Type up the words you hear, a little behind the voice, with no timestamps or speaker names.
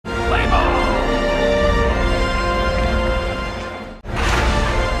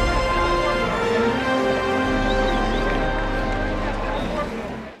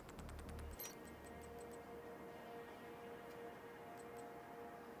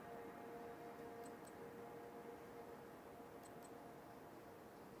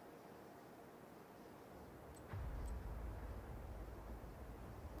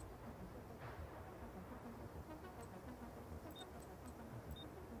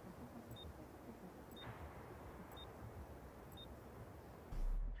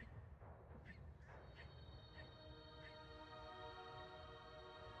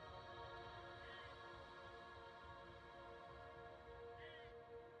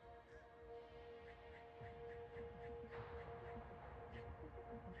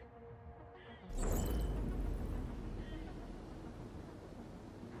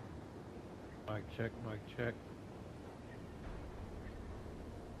Mic check, mic check.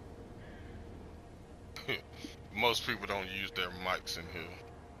 Most people don't use their mics in here.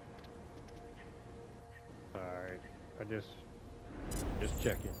 Alright. I just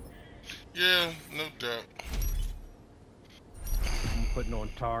checking. Yeah, no doubt. I'm putting on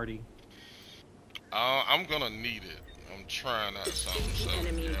tardy. I'm gonna need it. I'm trying out something. Engage So the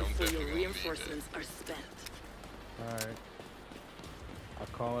enemy yeah, I'm before definitely your gonna need reinforcements are spent. Alright. I'll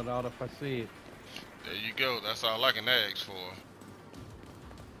call it out if I see it. that. There you go. That's all I can ask for.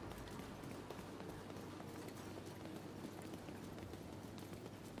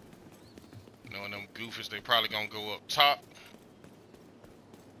 Knowing them goofies, they probably gonna go up top.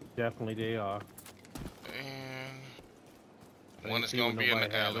 Definitely they are. And I one didn't is see gonna what be in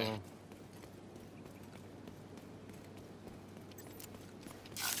nobody the had alley. on.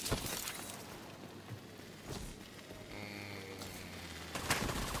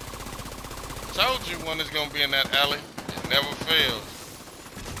 Told you one is gonna be in that alley. It never fails.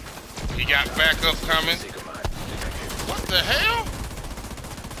 He got backup coming. What the hell?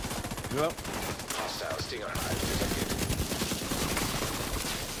 Yep. Hostile stinger hive detected.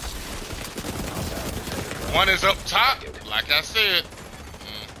 One is up top, like I said.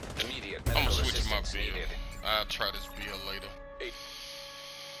 Immediate I'm gonna medical switch my assistance build. needed. I'll try this build later. Get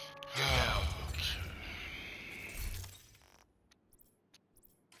down.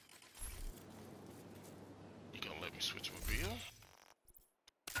 You gonna let me switch my build?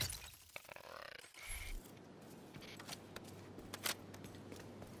 Alright.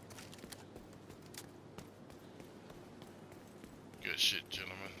 Good shit,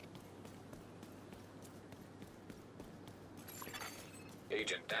 gentlemen.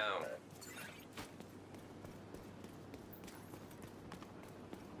 Agent down.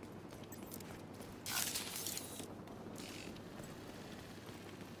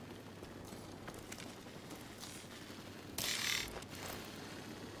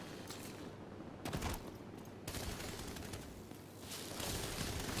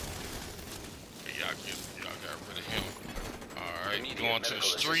 Y'all got rid of him. Alright, Immediate going to the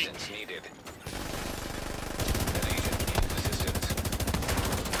medical street. assistance needed. An agent needs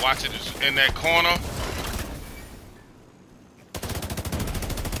assistance. Watch it, it's in that corner.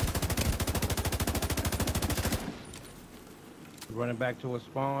 Running back to a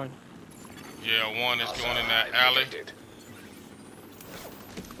spawn. Yeah, one is Hostile going in that hive alley. detected.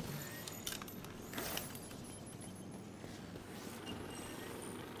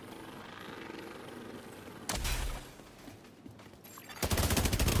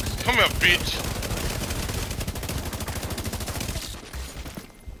 Come here, bitch.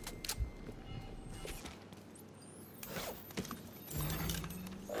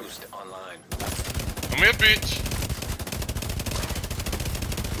 Boost online. Come here, bitch.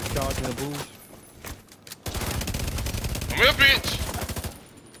 Charging the boost. Come here, bitch.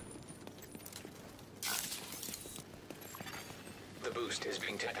 The boost is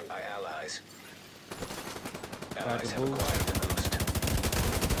being taken by allies. the Allies have boost. acquired the boost.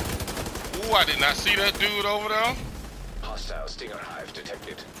 Ooh, I did not see that dude over there. Hostile stinger hive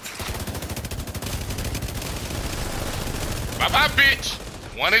detected. Bye-bye, bitch.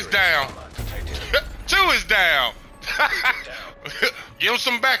 One is down. Trauma detected. Two is down. Down. Give him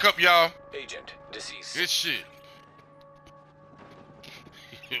some backup, y'all. Agent deceased. Good shit.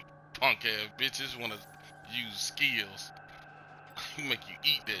 Punk ass bitches wanna use skills. Make you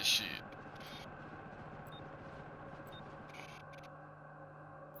eat that shit.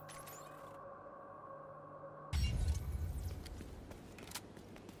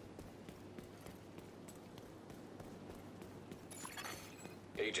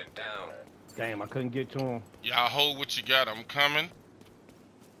 Agent down. Damn, I couldn't get to him. Y'all hold what you got. I'm coming.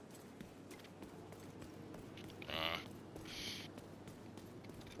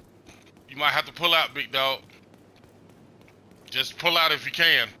 You might have to pull out, big dog. Just pull out if you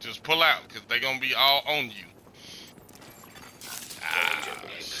can. Just pull out, because they're going to be all on you. Ah, Agent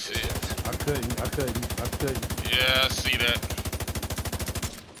needs shit. assistance. I couldn't. Yeah, I see that.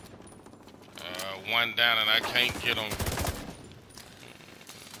 One down and I can't get them.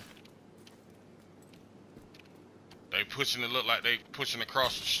 They pushing, it look like they pushing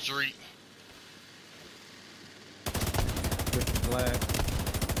across the street. Switch the glass.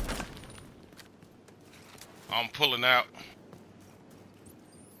 I'm pulling out.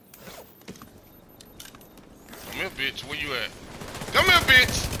 Come here, bitch. Where you at? Come here,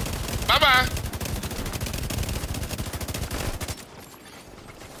 bitch. Bye-bye.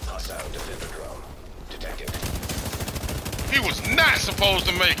 Hostile defender drone detected. He was not supposed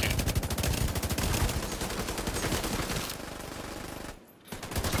to make it.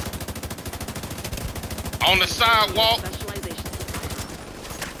 On the sidewalk.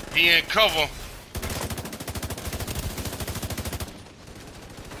 He in cover.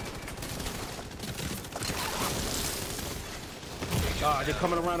 They're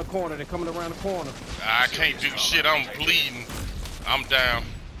coming around the corner. They're coming around the corner. I can't do shit. I'm bleeding. I'm down.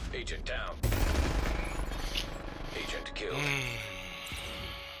 Agent down. Agent killed.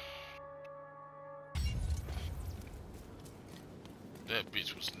 That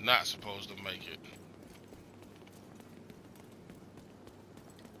bitch was not supposed to make it.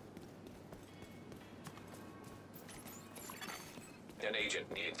 An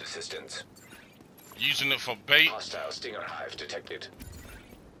agent needs assistance. Using it for bait. Hostile stinger hive detected.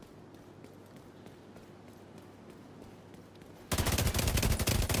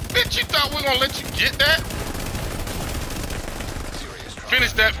 Bitch, you thought we were gonna let you get that?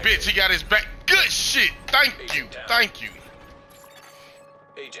 Finish that bitch. He got his back. Good shit. Thank you. Thank you.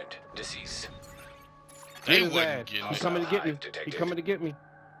 Agent deceased. They His wasn't ass. getting He's it. coming to get me. He's coming to get me.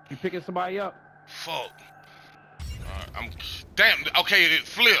 You picking somebody up? Fuck. I'm damn. Okay, it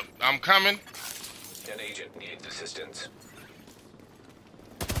flipped. I'm coming. An agent needs assistance.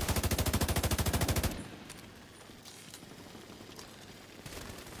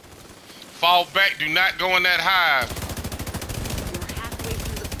 Fall back. Do not go in that hive.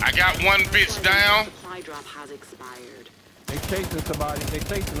 I got one bitch down. Supply drop has expired. They chasing somebody. They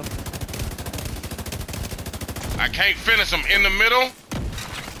chasing them. I can't finish him in the middle.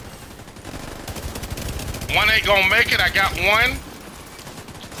 One ain't gonna make it. I got one.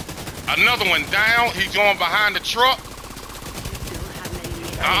 Another one down. He's going behind the truck.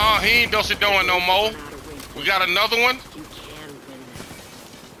 He ain't doing no more. We got another one. You can win this.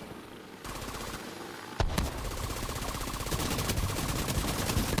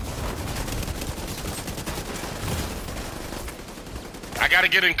 I gotta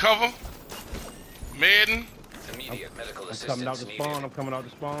get in cover. Medding. Immediate medical I'm assistance coming out the needed. spawn. I'm coming out the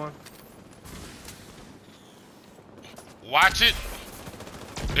spawn. Watch it.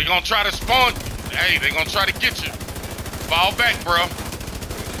 They gonna try to spawn. Hey, they gonna try to get you. Fall back, bro.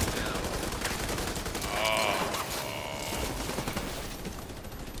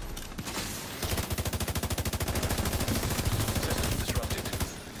 System disrupted.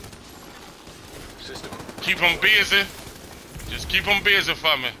 System. Keep them busy. Just keep them busy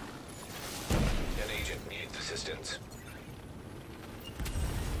for me. An agent needs assistance.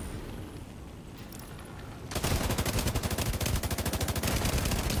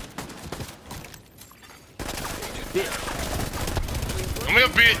 Come here,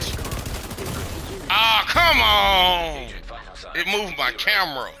 bitch. Ah, come on. Agent vital signs It moved my zero.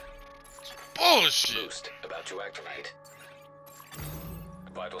 camera. Bullshit. Boost about to activate.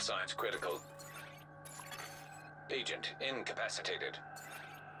 Vital signs critical. Agent incapacitated.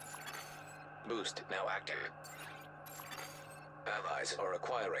 Boost now active. Allies are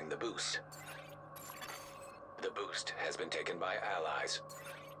acquiring the boost. The boost has been taken by allies.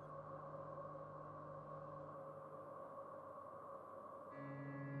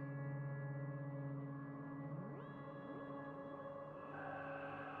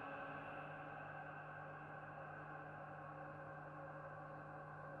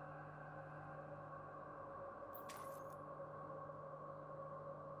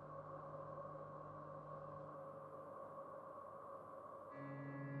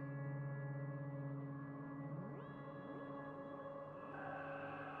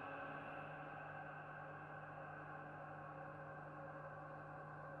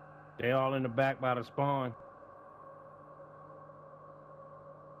 They all in the back by the spawn.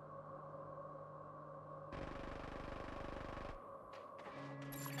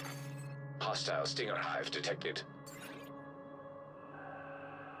 Hostile stinger hive detected.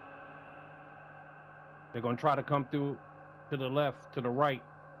 They're gonna try to come through to the left, to the right.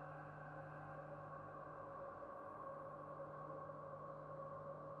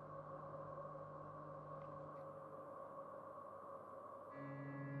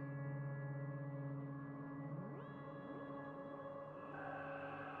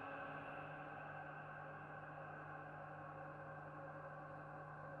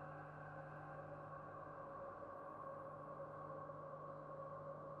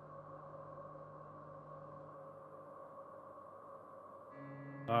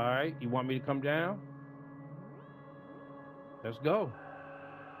 All right, you want me to come down? Let's go.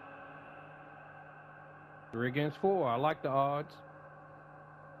 3 against 4. I like the odds.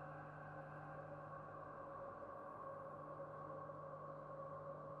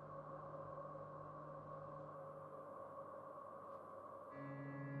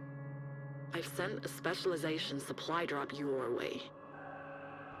 I've sent a specialization supply drop your way.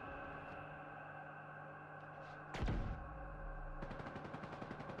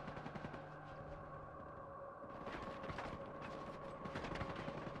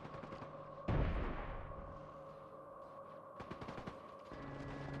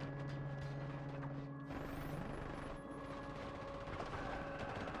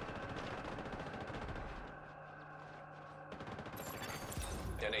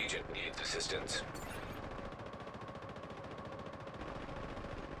 An agent needs assistance.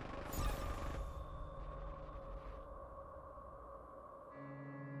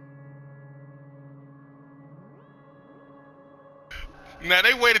 Now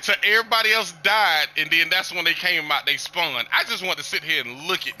they waited till everybody else died, and then that's when they came out. They spawned. I just want to sit here and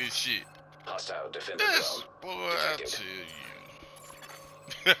look at this shit. Hostile defender This drone boy, I detected.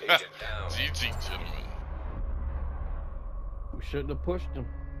 tell you. Agent down. GG, gentlemen. We shouldn't have pushed him.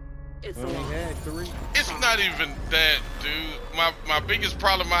 It's We a only loss. had 3. It's not even that, dude. My biggest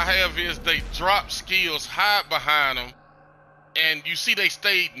problem I have is they drop skills, hide behind them, and you see they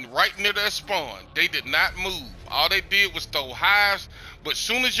stayed right near their spawn. They did not move. All they did was throw hives, but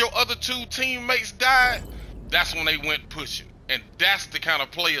soon as your other 2 teammates died, that's when they went pushing. And that's the kind of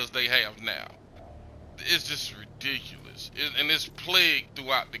players they have now. It's just ridiculous. And it's plagued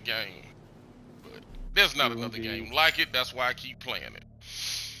throughout the game. But there's not another game like it. That's why I keep playing it.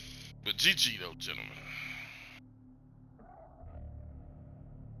 But GG though, gentlemen.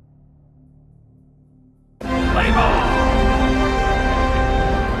 Play ball!